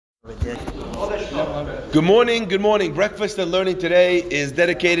Good morning, good morning. Breakfast and learning today is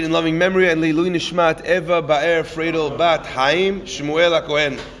dedicated in loving memory and Leilui Nishmat Eva Ba'er Friedel Bat Haim Shmuel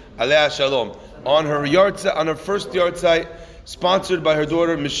HaKohen Alea Shalom. On her first yahrzeit, sponsored by her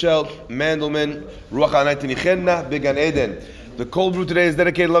daughter Michelle Mandelman, Ruach HaNaytinichenna Began Eden. The cold brew today is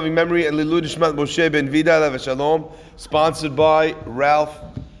dedicated in loving memory and Leilui Nishmat Moshe Ben Vida Alea Shalom, sponsored by Ralph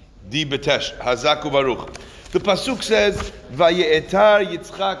D. Betesh. Hazaku Baruch. The pasuk says, "Vaye'etar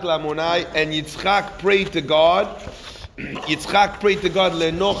Yitzchak lamonai," and Yitzchak prayed to God. Yitzchak prayed to God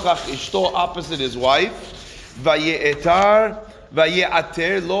lenochach ishto, opposite his wife. Vaye'etar,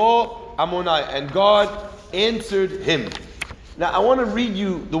 vaye'ater lo amonai, and God answered him. Now I want to read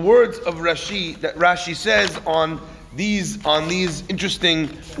you the words of Rashi that Rashi says on these interesting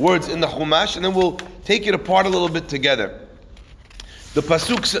words in the Chumash, and then we'll take it apart a little bit together. The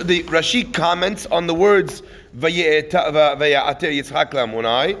pasuk, the Rashi comments on the words "Vaye'ater Yitzchak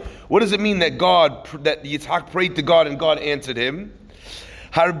lamonai." What does it mean that Yitzchak prayed to God and God answered him?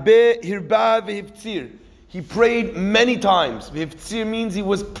 Harbe hirba v'hiftzir. He prayed many times. V'hiftzir means he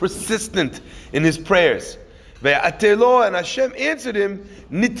was persistent in his prayers. Vaye'ater lo, and Hashem answered him.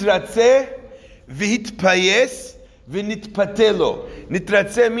 Nitratzeh v'hitpayes v'nitpatelo.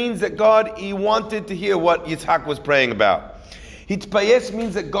 Nitratzeh means that He wanted to hear what Yitzchak was praying about. Hitpayes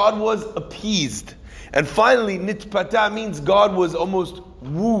means that God was appeased. And finally, nitpata means God was almost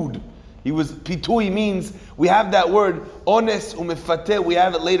wooed. He was, pitui means, we have that word, ones umefateh, we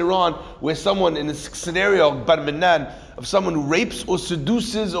have it later on, where someone, in a scenario, barmenan, of someone who rapes or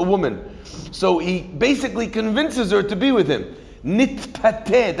seduces a woman. So he basically convinces her to be with him.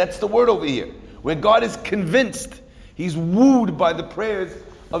 Nitpateh, that's the word over here. When God is convinced, he's wooed by the prayers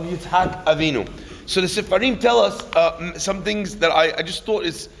of Yitzhak Avinu. So the Sefarim tell us some things that I just thought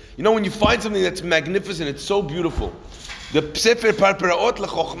is, when you find something that's magnificent, it's so beautiful. The Sefer Parperaot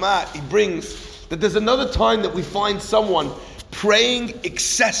L'Chochmah, he brings that there's another time that we find someone praying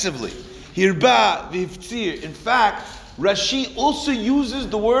excessively. Hirba v'hiftzir. In fact, Rashi also uses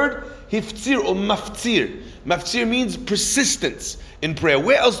the word hiftzir or maftzir. Maftzir means persistence in prayer.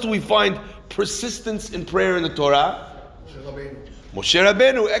 Where else do we find persistence in prayer in the Torah? Moshe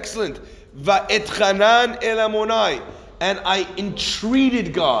Rabbeinu, excellent. Va'etchanan el amonai, and I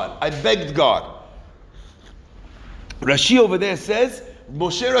entreated God, I begged God. Rashi over there says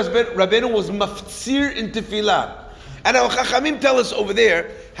Moshe Rabbeinu was maftzir in tefillah, and our Chachamim tell us over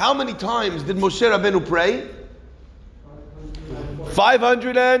there how many times did Moshe Rabbeinu pray?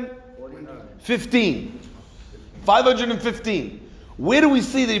 515. 515. Where do we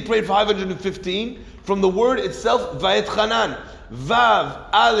see that he prayed 515? From the word itself, va'etchanan. Vav,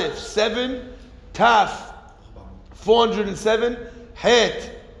 Aleph, 7, Taf, 407, Het,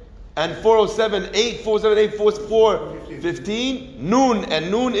 and 407, 8, 478, 44, 15, Nun,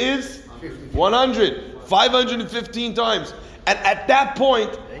 and Nun is 100, 515 times. And at that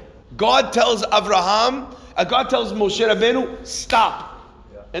point, God tells God tells Moshe Rabbeinu, stop,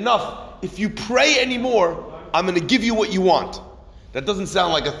 enough. If you pray anymore, I'm going to give you what you want. That doesn't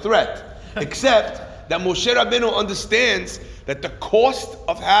sound like a threat, except that Moshe Rabbeinu understands that the cost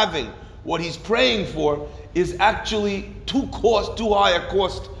of having what he's praying for is actually too high a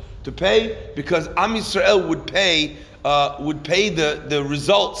cost to pay, because Am Yisrael would pay the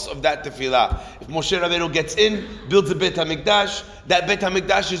results of that tefillah. If Moshe Rabbeinu gets in, builds a Beit HaMikdash, that Beit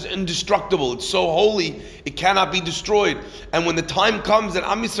HaMikdash is indestructible. It's so holy, it cannot be destroyed. And when the time comes that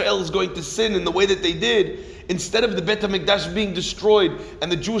Am Yisrael is going to sin in the way that they did, instead of the Beit HaMikdash being destroyed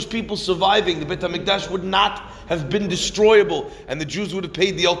and the Jewish people surviving, the Beit HaMikdash would not have been destroyable, and the Jews would have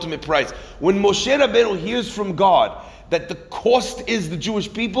paid the ultimate price. When Moshe Rabbeinu hears from God that the cost is the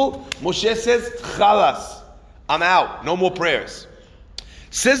Jewish people, Moshe says, Chalas, I'm out, no more prayers.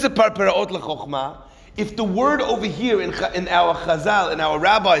 Says the Parperaot L'Chochmah, if the word over here in our Chazal, in our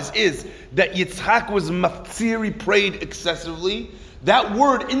rabbis, is that Yitzchak was maftzir, he prayed excessively, that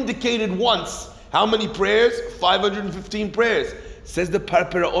word indicated once how many prayers? 515 prayers. Says the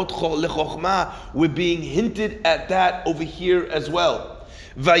Parperaot L'Chochmah, we're being hinted at that over here as well.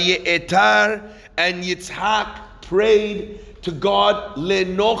 Vaye'etar, and Yitzhak prayed to God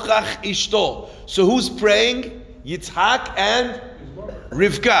lenochach ishto. So who's praying? Yitzhak and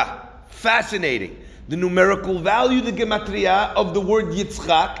Rivka. Fascinating. The numerical value, the gematria of the word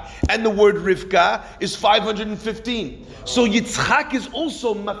Yitzchak and the word Rivka is 515. So Yitzchak is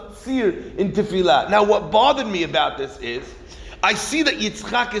also maftzir in tefillah. Now what bothered me about this is, I see that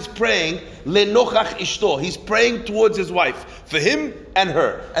Yitzchak is praying lenochach ishto. He's praying towards his wife, for him and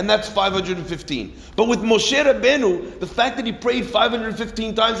her, and that's 515. But with Moshe Rabbeinu, the fact that he prayed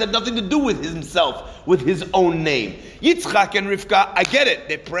 515 times had nothing to do with himself, with his own name. Yitzchak and Rivka, I get it.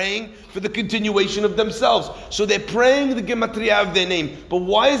 They're praying for the continuation of themselves. So they're praying the gematria of their name. But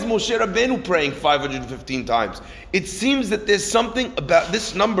why is Moshe Rabbeinu praying 515 times? It seems that there's something about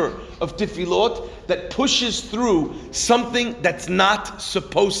this number of tefillot that pushes through something that's not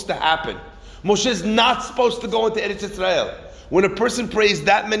supposed to happen. Moshe is not supposed to go into Eretz Israel. When a person prays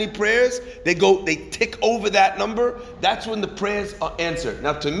that many prayers, they tick over that number. That's when the prayers are answered.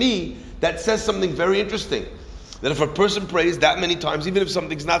 Now, to me, that says something very interesting. That if a person prays that many times, even if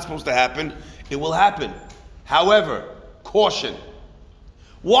something's not supposed to happen, it will happen. However, caution.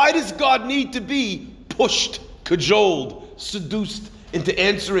 Why does God need to be pushed, cajoled, seduced into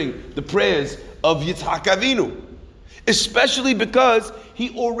answering the prayers of Yitzhak Avinu? Especially because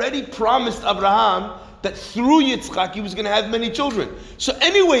he already promised Abraham that through Yitzchak he was going to have many children. So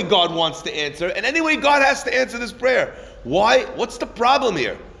anyway God wants to answer, and anyway God has to answer this prayer. Why? What's the problem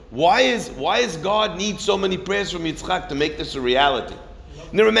here? Why is God need so many prayers from Yitzchak to make this a reality?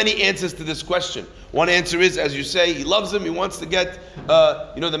 And there are many answers to this question. One answer is, as you say, he loves him, he wants to get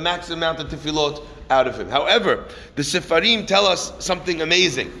the maximum amount of tefillot out of him. However, the Sefarim tell us something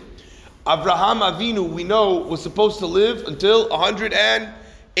amazing. Avraham Avinu, we know, was supposed to live until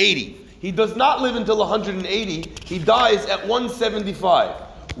 180. He does not live until 180. He dies at 175.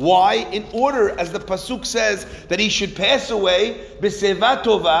 Why? In order, as the pasuk says, that he should pass away, b'seva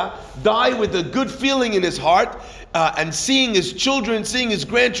tova, die with a good feeling in his heart, and seeing his children, seeing his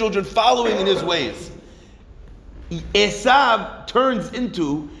grandchildren following in his ways. Esav turns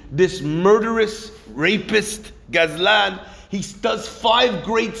into this murderous, rapist, gazlan. He does 5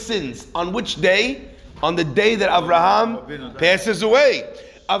 great sins. On which day? On the day that Avraham passes away.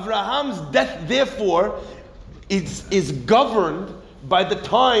 Abraham's death, therefore, is governed by the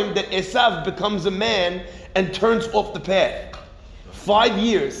time that Esav becomes a man and turns off the path. 5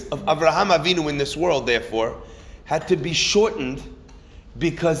 years of Avraham Avinu in this world, therefore, had to be shortened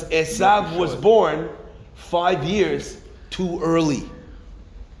because Esav was born 5 years too early.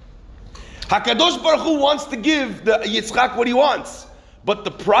 HaKadosh Baruch Hu wants to give the Yitzchak what he wants, but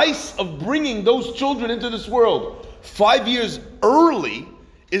the price of bringing those children into this world 5 years early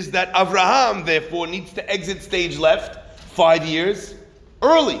is that Avraham, therefore, needs to exit stage left 5 years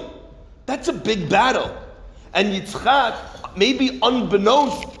early. That's a big battle. And Yitzchak, maybe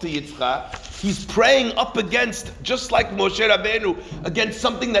unbeknownst to Yitzchak, he's praying up against, just like Moshe Rabbeinu, against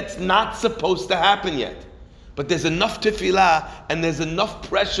something that's not supposed to happen yet. But there's enough tefillah, and there's enough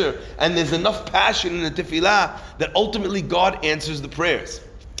pressure, and there's enough passion in the tefillah that ultimately God answers the prayers.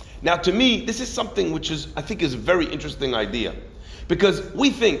 Now, to me, this is something which I think is a very interesting idea. Because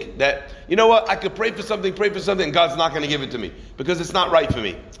we think that, you know what, I could pray for something, and God's not going to give it to me because it's not right for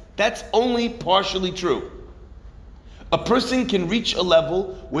me. That's only partially true. A person can reach a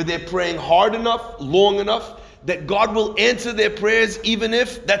level where they're praying hard enough, long enough, that God will answer their prayers even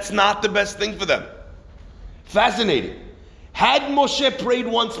if that's not the best thing for them. Fascinating. Had Moshe prayed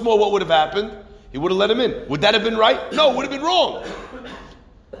once more, what would have happened? He would have let him in. Would that have been right? No, it would have been wrong.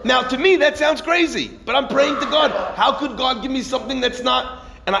 Now, to me, that sounds crazy, but I'm praying to God. How could God give me something that's not?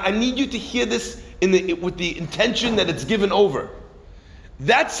 And I need you to hear this with the intention that it's given over.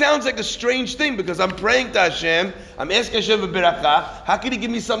 That sounds like a strange thing because I'm praying to Hashem. I'm asking Hashem a beracha. How could He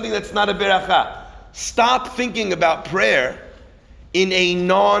give me something that's not a beracha? Stop thinking about prayer in a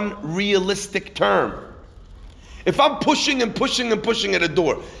non-realistic term. If I'm pushing and pushing and pushing at a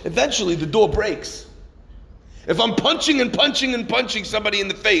door, eventually the door breaks. If I'm punching and punching and punching somebody in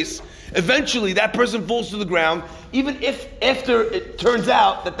the face, eventually that person falls to the ground, even if after it turns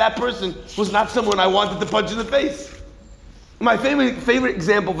out that person was not someone I wanted to punch in the face. My favorite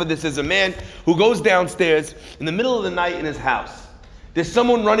example for this is a man who goes downstairs in the middle of the night in his house. There's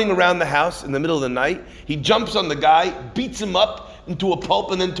someone running around the house in the middle of the night. He jumps on the guy, beats him up into a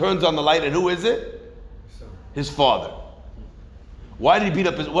pulp, and then turns on the light. And who is it? His father. Why did he beat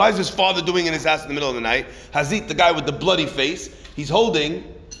up why is his father doing in his house in the middle of the night? Hazit, the guy with the bloody face, he's holding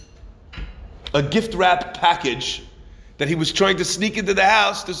a gift wrap package that he was trying to sneak into the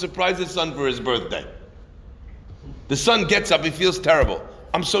house to surprise his son for his birthday. The son gets up, he feels terrible.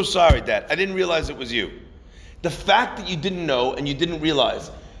 I'm so sorry, Dad. I didn't realize it was you. The fact that you didn't know and you didn't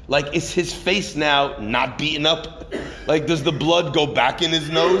realize, like, is his face now not beaten up? Like, does the blood go back in his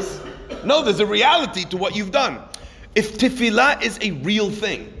nose? No, there's a reality to what you've done. If tefillah is a real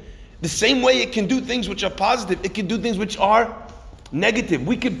thing, the same way it can do things which are positive, it can do things which are negative.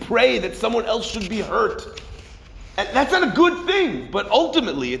 We could pray that someone else should be hurt. And that's not a good thing, but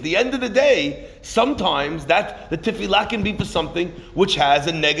ultimately, at the end of the day, sometimes that the tefillah can be for something which has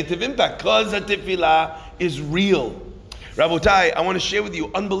a negative impact, because the tefillah is real. Rabotai, I want to share with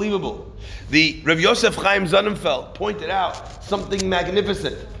you, unbelievable. The Rav Yosef Chaim Sonnenfeld pointed out something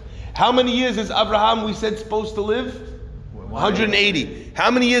magnificent. How many years is Abraham, we said, supposed to live? 180.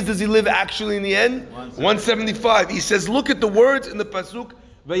 How many years does he live actually in the end? 175. He says, look at the words in the pasuk,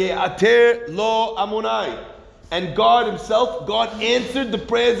 Vaye'ater lo Amonai. And God himself, God answered the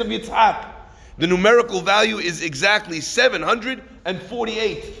prayers of Yitzhak. The numerical value is exactly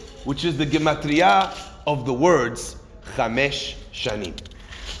 748, which is the gematria of the words Chamesh Shanim,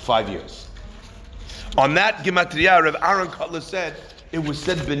 5 years. On that gematria, Rav Aaron Kotler said, it was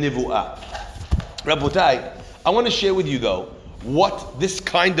said b'nivu'ah. Rabotai, I want to share with you though, what this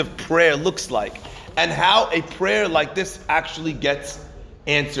kind of prayer looks like, and how a prayer like this actually gets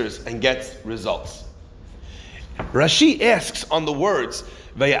answers and gets results. Rashi asks on the words,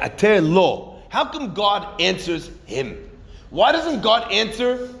 Vayater lo, how come God answers him? Why doesn't God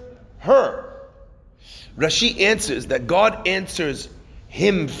answer her? Rashi answers that God answers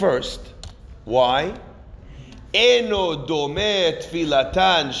him first. Why? Eno dome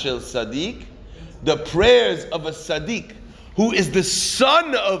tfilatan shel sadik, the prayers of a Sadiq, who is the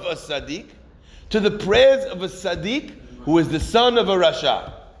son of a Sadiq, to the prayers of a Sadiq, who is the son of a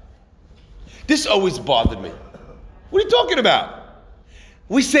Rasha. This always bothered me. What are you talking about?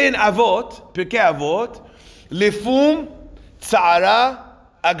 We say in Avot, Pirkei Avot, Lefum Tzara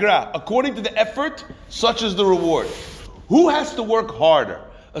Agra. According to the effort, such is the reward. Who has to work harder?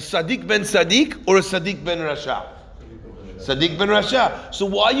 A Sadiq ben Sadiq or a Sadiq ben Rasha? Sadiq ben Rasha. So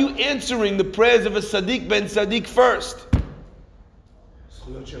why are you answering the prayers of a Sadiq ben Sadiq first?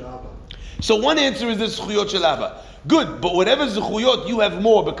 So one answer is the Zchuyot Shel Abba. Good, but whatever Zchuyot you have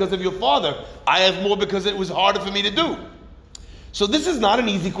more because of your father, I have more because it was harder for me to do. So this is not an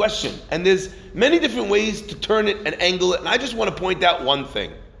easy question. And there's many different ways to turn it and angle it. And I just want to point out one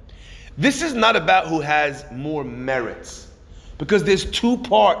thing. This is not about who has more merits. Because there's two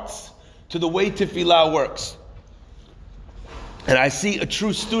parts to the way tefillah works. And I see a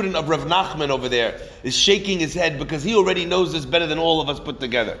true student of Rav Nachman over there is shaking his head because he already knows this better than all of us put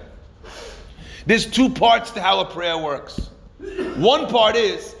together. There's two parts to how a prayer works. One part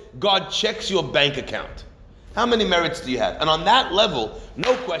is God checks your bank account. How many merits do you have? And on that level,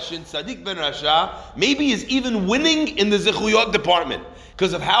 no question, Sadiq ben Rasha maybe is even winning in the Zechuyot department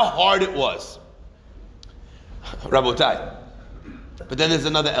because of how hard it was. Rabotai. But then there's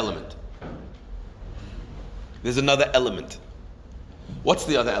another element. There's another element. What's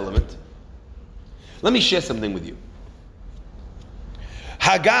the other element? Let me share something with you.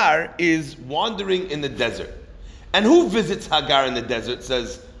 Hagar is wandering in the desert. And who visits Hagar in the desert,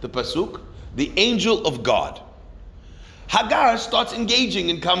 says the Pasuk? The angel of God. Hagar starts engaging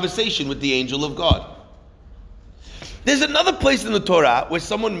in conversation with the angel of God. There's another place in the Torah where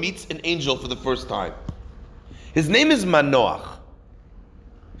someone meets an angel for the first time. His name is Manoach.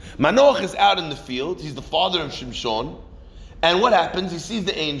 Manoach is out in the field. He's the father of Shimshon. And what happens? He sees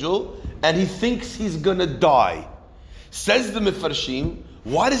the angel and he thinks he's going to die. Says the Mefarshim,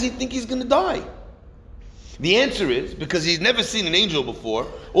 why does he think he's going to die? The answer is because he's never seen an angel before.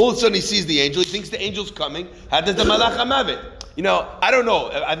 All of a sudden he sees the angel. He thinks the angel's coming. Hadas the malach hamavet. You know, I don't know.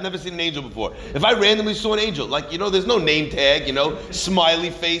 I've never seen an angel before. If I randomly saw an angel, like, you know, there's no name tag, you know,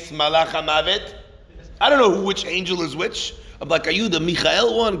 smiley face, malach hamavet. I don't know which angel is which. I'm like, are you the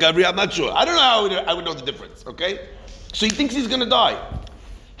Michael one? Gabriel? I'm not sure. I don't know how I would know the difference, okay? So he thinks he's going to die.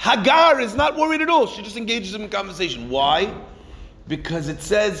 Hagar is not worried at all. She just engages him in conversation. Why? Because it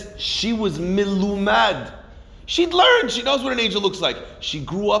says she was milumad. She'd learned. She knows what an angel looks like. She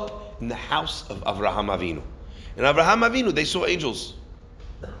grew up in the house of Avraham Avinu. In Avraham Avinu, they saw angels.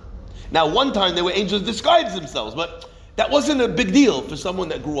 Now, one time they were angels disguised themselves, but that wasn't a big deal for someone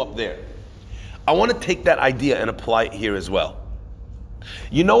that grew up there. I want to take that idea and apply it here as well.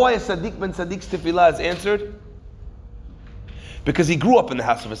 You know why a Sadiq ben Sadiq's tefillah is answered? Because he grew up in the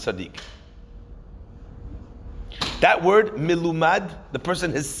house of a Sadiq. That word, milumad, the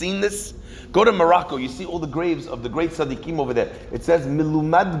person has seen this. Go to Morocco, you see all the graves of the great Sadiqim over there. It says,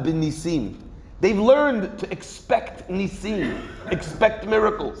 milumad bin nisim. They've learned to expect nisim, expect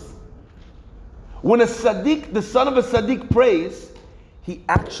miracles. When a Sadiq, the son of a Sadiq prays, he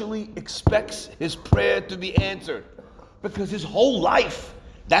actually expects his prayer to be answered. Because his whole life,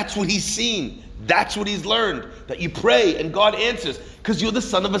 that's what he's seen. That's what he's learned. That you pray and God answers. Because you're the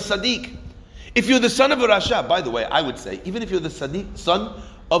son of a Sadiq. If you're the son of a Rasha, by the way, I would say, even if you're the Sadiq, son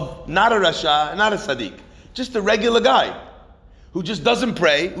of not a Rasha, not a Sadiq, just a regular guy, who just doesn't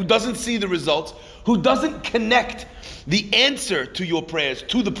pray, who doesn't see the results, who doesn't connect the answer to your prayers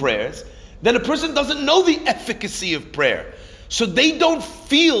to the prayers, then a person doesn't know the efficacy of prayer. So they don't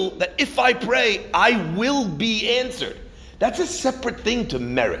feel that if I pray, I will be answered. That's a separate thing to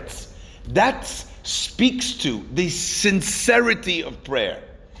merits. That speaks to the sincerity of prayer.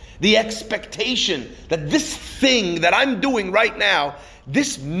 The expectation that this thing that I'm doing right now,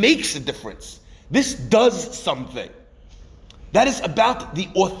 this makes a difference. This does something. That is about the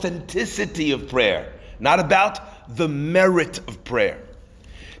authenticity of prayer, not about the merit of prayer.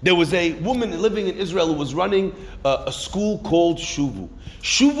 There was a woman living in Israel who was running a school called Shuvu.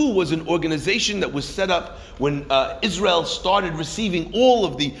 Shuvu was an organization that was set up when Israel started receiving all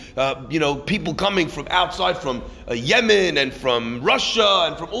of the people coming from outside, from Yemen and from Russia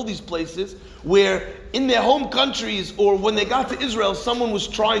and from all these places, where in their home countries or when they got to Israel, someone was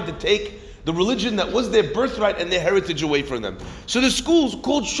trying to take the religion that was their birthright and their heritage away from them. So the school's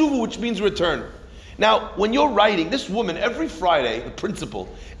called Shuvu, which means return. Now, when you're writing, this woman, every Friday, the principal,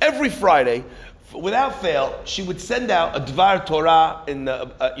 every Friday, without fail, she would send out a Dvar Torah in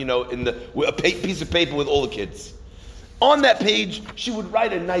a piece of paper with all the kids. On that page, she would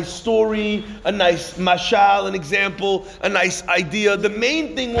write a nice story, a nice mashal, an example, a nice idea. The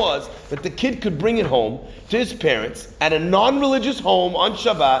main thing was that the kid could bring it home to his parents at a non-religious home on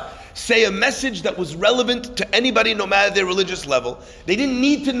Shabbat, say a message that was relevant to anybody, no matter their religious level. They didn't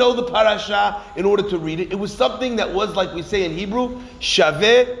need to know the parasha in order to read it. It was something that was, like we say in Hebrew,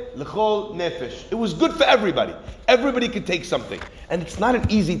 shaveh l'chol nefesh. It was good for everybody. Everybody could take something. And it's not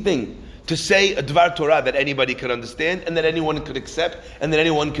an easy thing to say a Dvar Torah that anybody could understand and that anyone could accept and that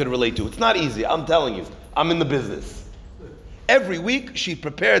anyone could relate to. It's not easy, I'm telling you. I'm in the business. Every week, she'd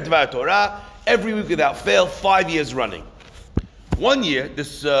prepare a Dvar Torah, every week without fail, 5 years running. One year, the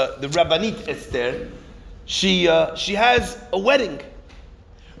Rabbanit Esther, she has a wedding.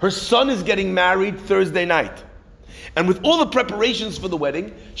 Her son is getting married Thursday night. And with all the preparations for the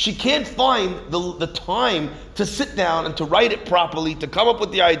wedding, she can't find the time to sit down and to write it properly, to come up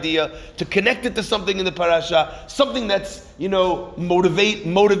with the idea, to connect it to something in the parasha, something that's,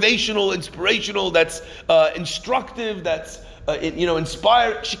 motivational, inspirational, that's instructive, that's,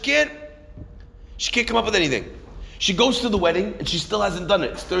 inspired. She can't come up with anything. She goes to the wedding and she still hasn't done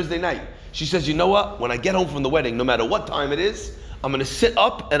it. It's Thursday night. She says, you know what? When I get home from the wedding, no matter what time it is, I'm going to sit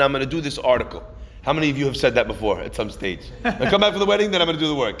up and I'm going to do this article. How many of you have said that before at some stage? I come back from the wedding, then I'm going to do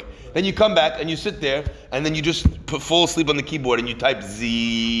the work. Then you come back and you sit there and then you just fall asleep on the keyboard and you type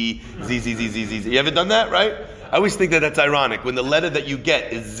Z, Z, Z, Z, Z, Z, Z. You ever done that, right? I always think that that's ironic when the letter that you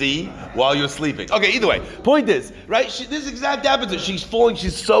get is Z while you're sleeping. Okay, either way, point is, right? This exact happens. She's falling,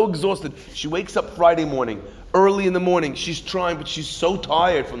 she's so exhausted. She wakes up Friday morning, early in the morning. She's trying, but she's so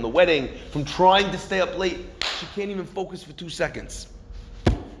tired from the wedding, from trying to stay up late. She can't even focus for 2 seconds.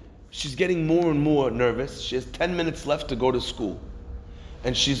 She's getting more and more nervous. She has 10 minutes left to go to school.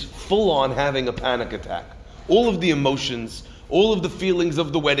 And she's full on having a panic attack. All of the emotions, all of the feelings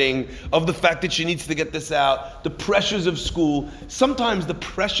of the wedding, of the fact that she needs to get this out, the pressures of school, sometimes the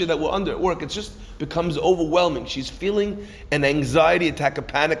pressure that we're under at work, it just becomes overwhelming. She's feeling an anxiety attack, a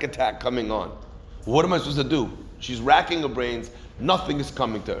panic attack coming on. What am I supposed to do? She's racking her brains. Nothing is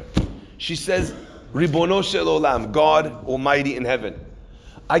coming to her. She says, Ribono shel olam, God Almighty in heaven,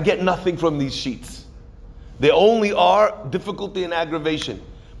 I get nothing from these sheets. They only are difficulty and aggravation.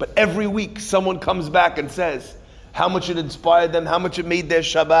 But every week someone comes back and says how much it inspired them, how much it made their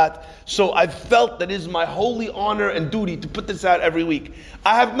Shabbat. So I've felt that it is my holy honor and duty to put this out every week.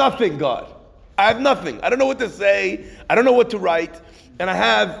 I have nothing, God. I have nothing. I don't know what to say. I don't know what to write. And I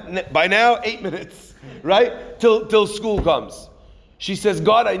have, by now, 8 minutes, right? Till school comes. She says,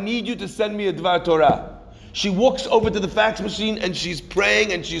 God, I need you to send me a Dvar Torah. She walks over to the fax machine and she's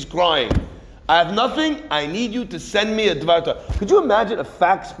praying and she's crying. I have nothing. I need you to send me a Dvar Torah. Could you imagine a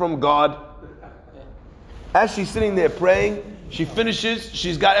fax from God? As she's sitting there praying, she finishes.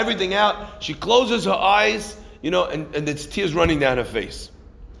 She's got everything out. She closes her eyes, and there's tears running down her face.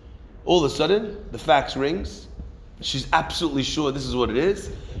 All of a sudden, the fax rings. She's absolutely sure this is what it is.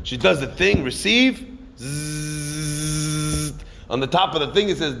 She does the thing, receive. Zzz. On the top of the thing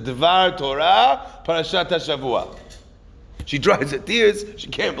it says, Dvar Torah, Parashat HaShavua. She dries her tears. She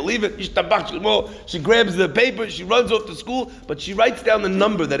can't believe it. She grabs the paper. She runs off to school. But she writes down the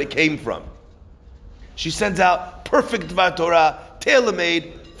number that it came from. She sends out perfect Dvar Torah,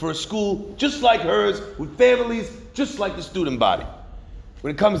 tailor-made for a school just like hers, with families just like the student body.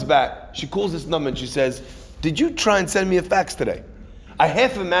 When it comes back, she calls this number and she says, did you try and send me a fax today? I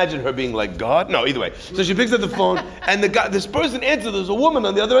half imagine her being like, God? No, either way. So she picks up the phone and this person answers. There's a woman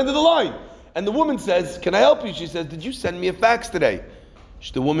on the other end of the line. And the woman says, can I help you? She says, did you send me a fax today?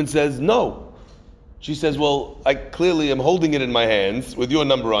 The woman says, no. She says, well, I clearly am holding it in my hands with your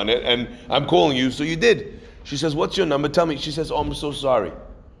number on it, and I'm calling you, so you did. She says, what's your number? Tell me. She says, oh, I'm so sorry.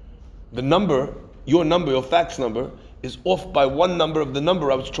 The number, your fax number, is off by one number of the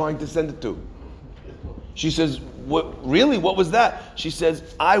number I was trying to send it to. She says, really? What was that? She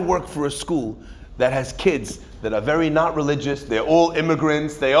says, I work for a school that has kids that are very not religious. They're all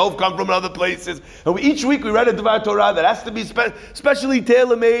immigrants. They all come from other places. And each week we read a Dvar Torah that has to be specially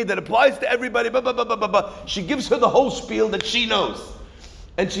tailor-made, that applies to everybody. Blah, blah, blah, blah, blah, blah. She gives her the whole spiel that she knows.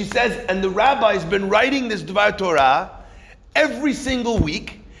 And she says, and the rabbi's been writing this Dvar Torah every single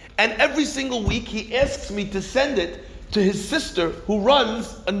week. And every single week he asks me to send it to his sister who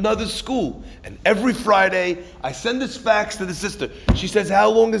runs another school. And every Friday I send this fax to the sister. She says, how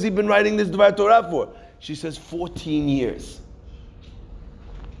long has he been writing this Dvar Torah for? She says, 14 years.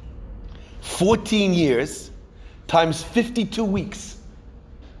 14 years times 52 weeks.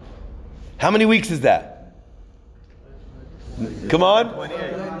 How many weeks is that? Come on.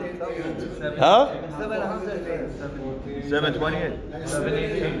 28. Huh?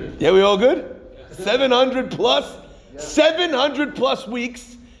 728. Yeah, we all good? 700 plus? 700 plus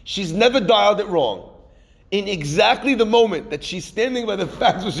weeks. She's never dialed it wrong. In exactly the moment that she's standing by the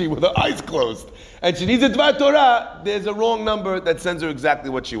fax machine with her eyes closed and she needs a Dvar Torah, there's a wrong number that sends her exactly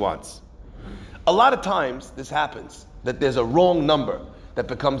what she wants. A lot of times this happens, that there's a wrong number that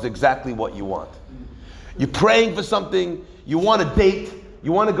becomes exactly what you want. You're praying for something, you want a date,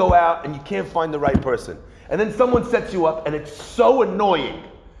 you want to go out and you can't find the right person. And then someone sets you up and it's so annoying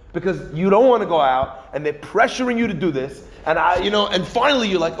because you don't want to go out and they're pressuring you to do this. And and finally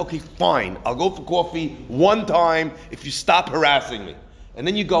you're like, okay, fine, I'll go for coffee one time if you stop harassing me. And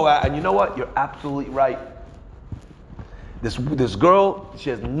then you go out and you know what? You're absolutely right. This girl, she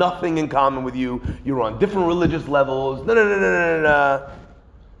has nothing in common with you. You're on different religious levels.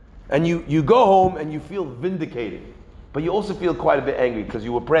 And you go home and you feel vindicated. But you also feel quite a bit angry because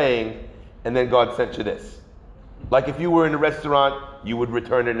you were praying and then God sent you this. Like if you were in a restaurant, you would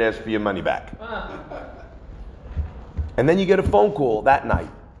return it and ask for your money back. And then you get a phone call that night.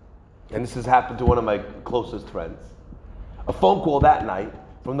 And this has happened to one of my closest friends. A phone call that night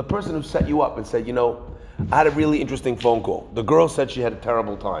from the person who set you up and said, I had a really interesting phone call. The girl said she had a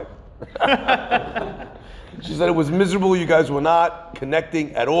terrible time. She said it was miserable. You guys were not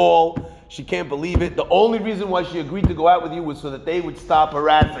connecting at all. She can't believe it. The only reason why she agreed to go out with you was so that they would stop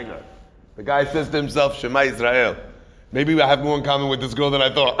harassing her. The guy says to himself, Shema Israel. Maybe I have more in common with this girl than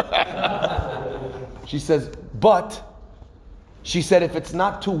I thought. She says, but she said if it's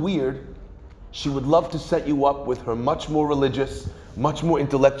not too weird, she would love to set you up with her much more religious, much more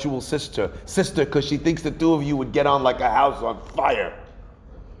intellectual sister, because she thinks the two of you would get on like a house on fire.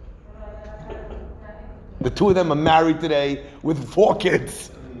 The two of them are married today with 4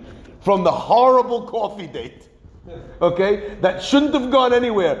 kids from the horrible coffee date. Okay? That shouldn't have gone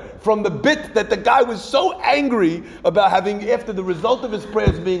anywhere. From the bit that the guy was so angry about having, after the result of his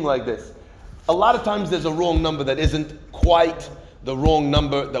prayers being like this. A lot of times there's a wrong number that isn't quite the wrong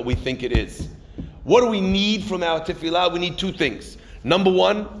number that we think it is. What do we need from our tefillah? We need 2 things. Number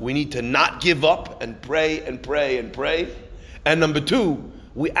 1, we need to not give up and pray and pray and pray. And number 2,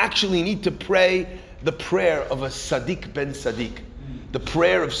 we actually need to pray the prayer of a Sadiq ben Sadiq. The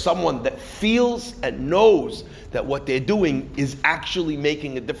prayer of someone that feels and knows that what they're doing is actually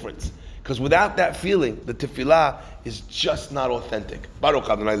making a difference. Because without that feeling, the tefillah is just not authentic. Baruch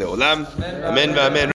Adonai Le'olam. Amen. Amen.